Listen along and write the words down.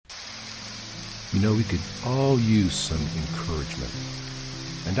We could all use some encouragement.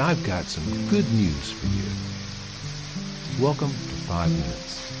 And I've got some good news for you. Welcome to 5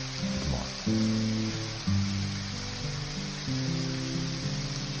 Minutes with Mark.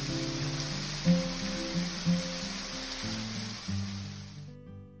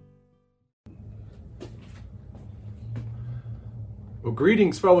 Well,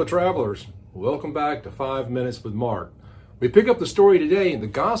 greetings, fellow travelers. Welcome back to 5 Minutes with Mark. We pick up the story today in the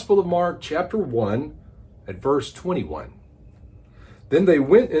Gospel of Mark, chapter 1, at verse 21. Then they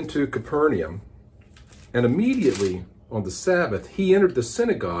went into Capernaum, and immediately on the Sabbath he entered the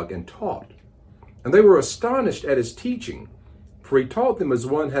synagogue and taught. And they were astonished at his teaching, for he taught them as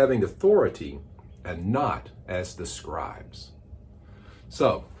one having authority, and not as the scribes.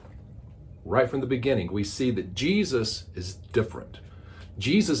 So, right from the beginning, we see that Jesus is different.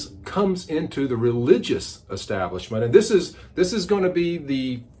 Jesus comes into the religious establishment, and this is going to be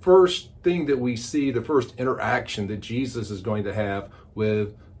the first thing that we see, the first interaction that Jesus is going to have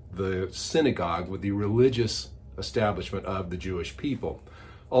with the synagogue, with the religious establishment of the Jewish people.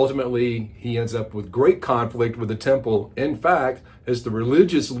 Ultimately, he ends up with great conflict with the temple. In fact, it's the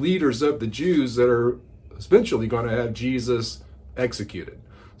religious leaders of the Jews that are eventually going to have Jesus executed.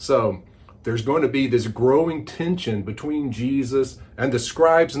 So there's going to be this growing tension between Jesus and the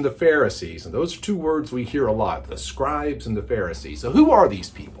scribes and the Pharisees. And those are two words we hear a lot, the scribes and the Pharisees. So who are these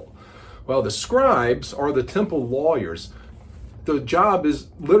people? Well, the scribes are the temple lawyers. The job is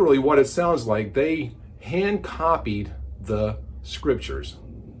literally what it sounds like. They hand copied the scriptures,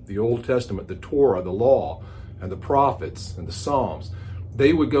 the Old Testament, the Torah, the law, and the prophets, and the Psalms.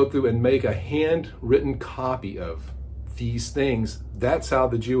 They would go through and make a handwritten copy of these things. That's how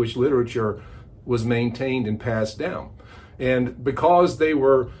the Jewish literature was maintained and passed down. And because they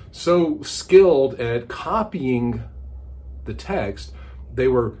were so skilled at copying the text, they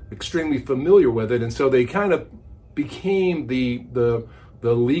were extremely familiar with it. And so they kind of became the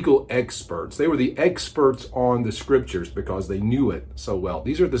legal experts. They were the experts on the scriptures because they knew it so well.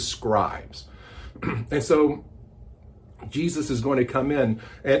 These are the scribes. And so Jesus is going to come in,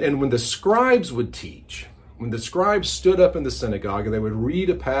 and when the scribes would teach, when the scribes stood up in the synagogue and they would read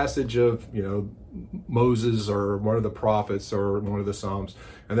a passage of, Moses or one of the prophets or one of the Psalms,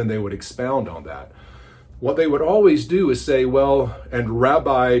 and then they would expound on that. What they would always do is say, well, and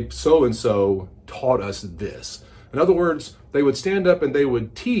Rabbi so-and-so taught us this. In other words, they would stand up and they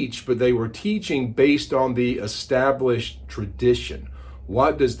would teach, but they were teaching based on the established tradition.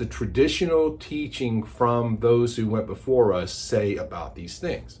 What does the traditional teaching from those who went before us say about these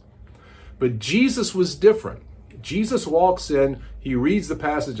things? But Jesus was different. Jesus walks in, he reads the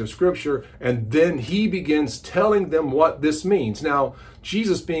passage of scripture, and then he begins telling them what this means. Now,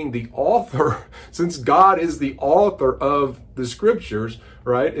 Jesus being the author, since God is the author of the scriptures,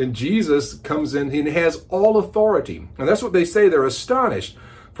 right? And Jesus comes in and has all authority. And that's what they say. They're astonished,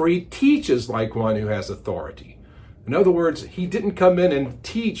 for he teaches like one who has authority. In other words, he didn't come in and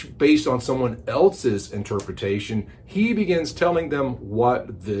teach based on someone else's interpretation. He begins telling them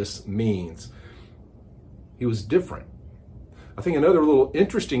what this means. He was different. I think another little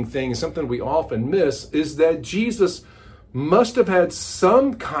interesting thing, something we often miss, is that Jesus must have had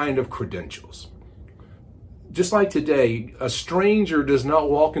some kind of credentials. Just like today, a stranger does not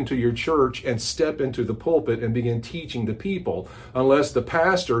walk into your church and step into the pulpit and begin teaching the people unless the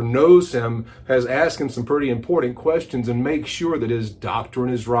pastor knows him, has asked him some pretty important questions, and makes sure that his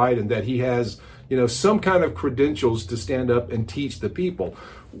doctrine is right and that he has, some kind of credentials to stand up and teach the people.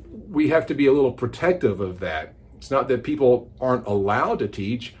 We have to be a little protective of that. It's not that people aren't allowed to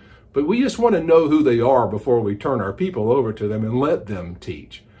teach, but we just want to know who they are before we turn our people over to them and let them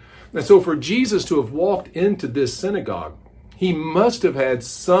teach. And so for Jesus to have walked into this synagogue, he must have had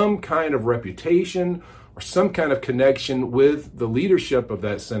some kind of reputation or some kind of connection with the leadership of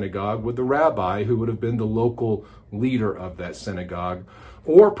that synagogue, with the rabbi who would have been the local leader of that synagogue.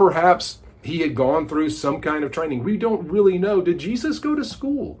 Or perhaps he had gone through some kind of training. We don't really know. Did Jesus go to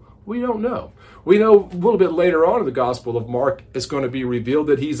school? We don't know. We know a little bit later on in the Gospel of Mark, it's going to be revealed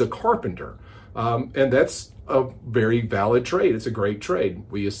that he's a carpenter. And that's a very valid trade. It's a great trade.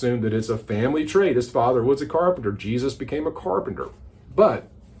 We assume that it's a family trade. His father was a carpenter. Jesus became a carpenter. But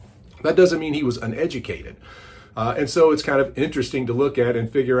that doesn't mean he was uneducated. And so it's kind of interesting to look at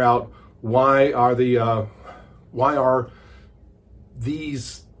and figure out why are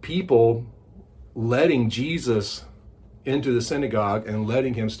these people letting Jesus into the synagogue and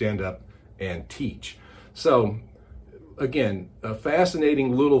letting him stand up and teach. So again, a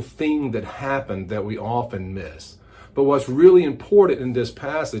fascinating little thing that happened that we often miss. But what's really important in this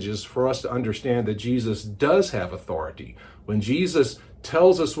passage is for us to understand that Jesus does have authority. When Jesus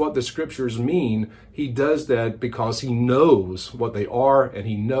tells us what the scriptures mean, he does that because he knows what they are, and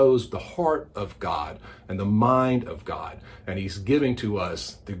he knows the heart of God and the mind of God. And he's giving to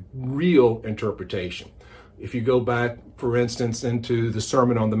us the real interpretation. If you go back, for instance, into the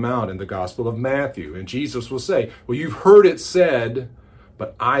Sermon on the Mount in the Gospel of Matthew, and Jesus will say, well, you've heard it said,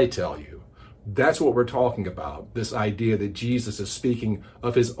 but I tell you. That's what we're talking about, this idea that Jesus is speaking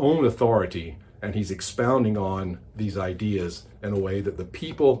of his own authority, and he's expounding on these ideas in a way that the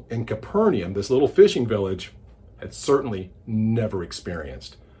people in Capernaum, this little fishing village, had certainly never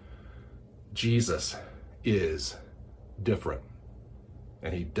experienced. Jesus is different,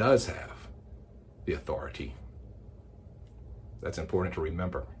 and he does have the authority. That's important to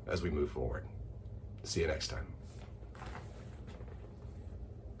remember as we move forward. See you next time.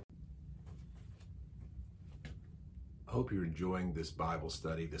 I hope you're enjoying this Bible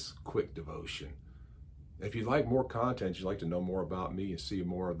study, this quick devotion. If you'd like more content, you'd like to know more about me and see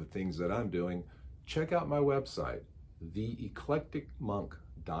more of the things that I'm doing, check out my website,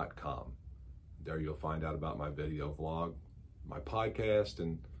 theeclecticmonk.com. There you'll find out about my video vlog, my podcast,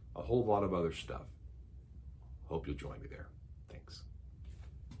 and a whole lot of other stuff. Hope you'll join me there. Thanks.